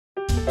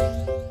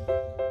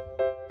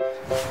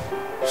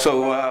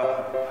So,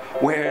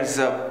 where's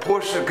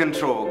portion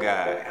control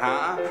guy,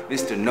 huh?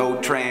 Mr.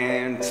 No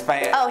Trans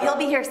Fat? Oh, he'll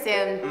be here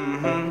soon.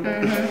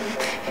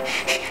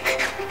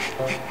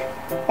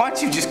 Why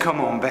don't you just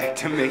come on back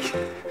to me?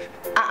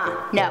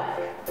 No.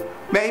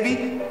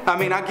 Maybe. I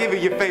mean, I'll give you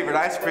your favorite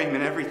ice cream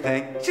and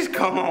everything. Just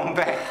come on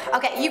back.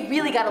 Okay, you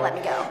really gotta let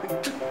me go.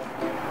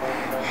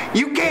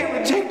 You can't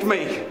reject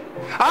me.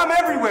 I'm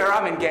everywhere.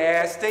 I'm in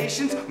gas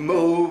stations,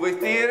 movie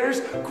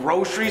theaters,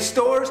 grocery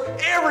stores,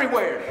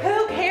 everywhere.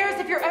 Who cares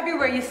if you're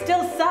everywhere? You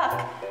still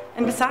suck.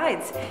 And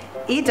besides,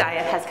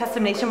 eDiet has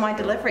custom nationwide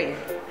delivery.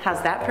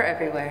 How's that for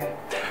everywhere?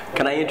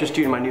 Can I interest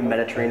you in my new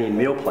Mediterranean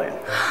meal plan?